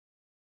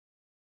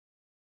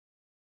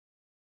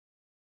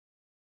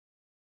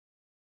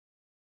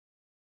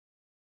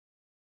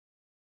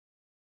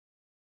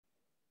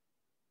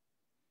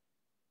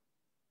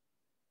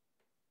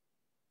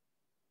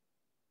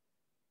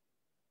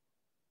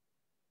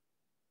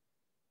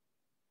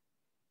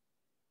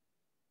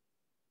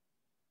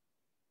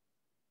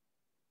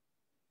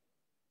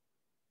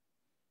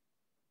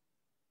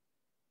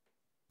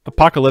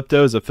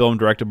Apocalypto is a film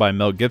directed by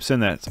Mel Gibson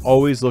that's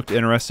always looked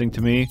interesting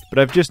to me, but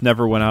I've just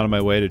never went out of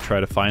my way to try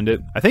to find it.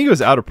 I think it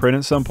was out of print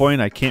at some point,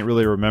 I can't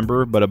really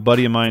remember, but a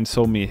buddy of mine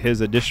sold me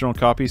his additional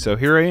copy, so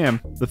here I am.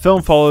 The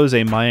film follows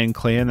a Mayan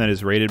clan that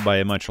is raided by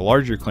a much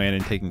larger clan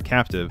and taken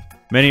captive.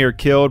 Many are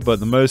killed, but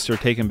the most are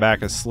taken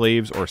back as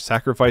slaves or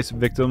sacrifice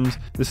victims.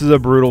 This is a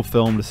brutal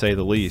film to say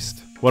the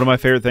least. One of my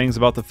favorite things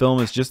about the film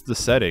is just the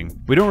setting.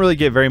 We don't really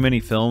get very many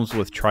films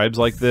with tribes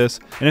like this,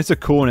 and it's a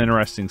cool and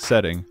interesting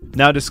setting.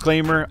 Now,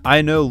 disclaimer,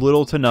 I know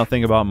little to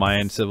nothing about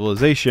Mayan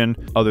civilization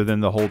other than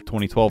the whole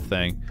 2012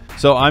 thing,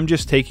 so I'm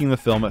just taking the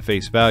film at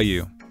face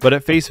value. But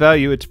at face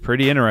value, it's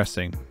pretty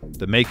interesting.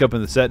 The makeup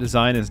and the set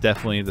design is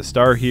definitely the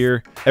star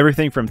here.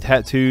 Everything from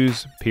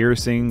tattoos,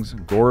 piercings,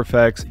 gore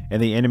effects,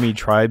 and the enemy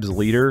tribe's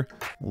leader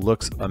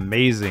looks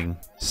amazing.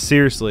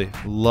 Seriously,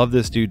 love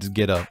this dude's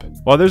getup.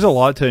 While there's a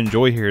lot to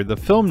enjoy here, the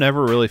film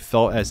never really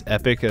felt as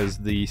epic as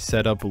the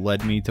setup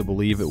led me to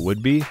believe it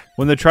would be.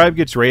 When the tribe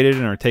gets raided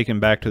and are taken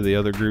back to the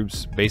other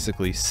group's,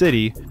 basically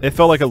city, it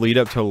felt like a lead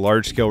up to a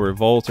large-scale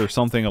revolt or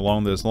something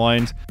along those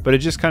lines, but it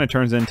just kind of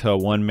turns into a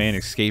one-man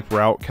escape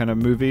route kind of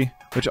movie,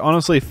 which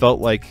honestly felt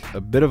like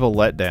a bit of a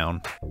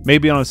letdown.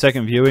 Maybe on a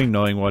second viewing,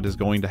 knowing what is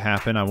going to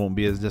happen, I won't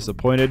be as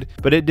disappointed,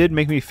 but it did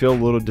make me feel a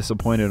little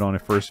disappointed on a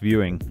first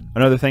viewing.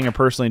 Another thing I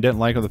personally didn't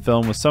like of the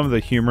film was some of the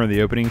humor in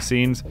the opening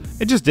scenes.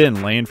 It just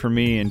didn't land for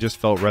me and just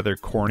felt rather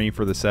corny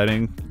for the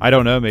setting. I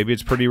don't know, maybe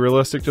it's pretty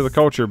realistic to the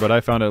culture, but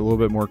I found it a little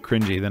bit more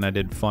cringy than I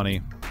did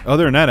funny.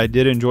 Other than that, I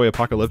did enjoy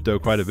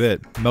Apocalypto quite a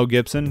bit. Mel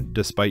Gibson,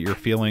 despite your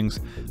feelings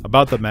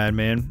about the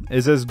madman,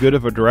 is as good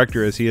of a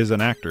director as he is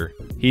an actor.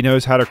 He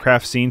knows how to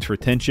craft scenes for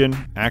tension,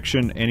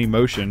 action, and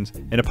emotions,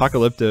 and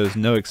Apocalypto is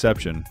no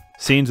exception.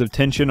 Scenes of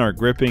tension are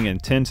gripping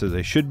and tense as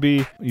they should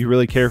be. You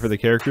really care for the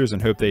characters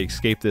and hope they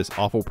escape this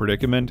awful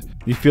predicament.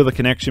 You feel the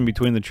connection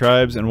between the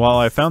tribes, and while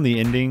I found the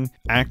ending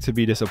act to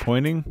be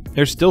disappointing,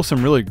 there's still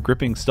some really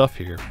gripping stuff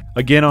here.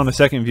 Again, on a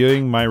second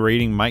viewing, my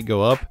rating might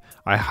go up.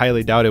 I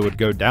highly doubt it would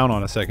go down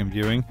on a second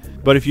viewing,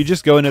 but if you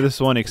just go into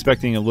this one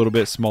expecting a little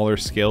bit smaller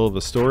scale of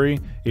the story,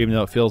 even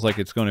though it feels like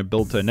it's going to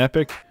build to an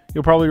epic,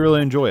 you'll probably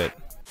really enjoy it.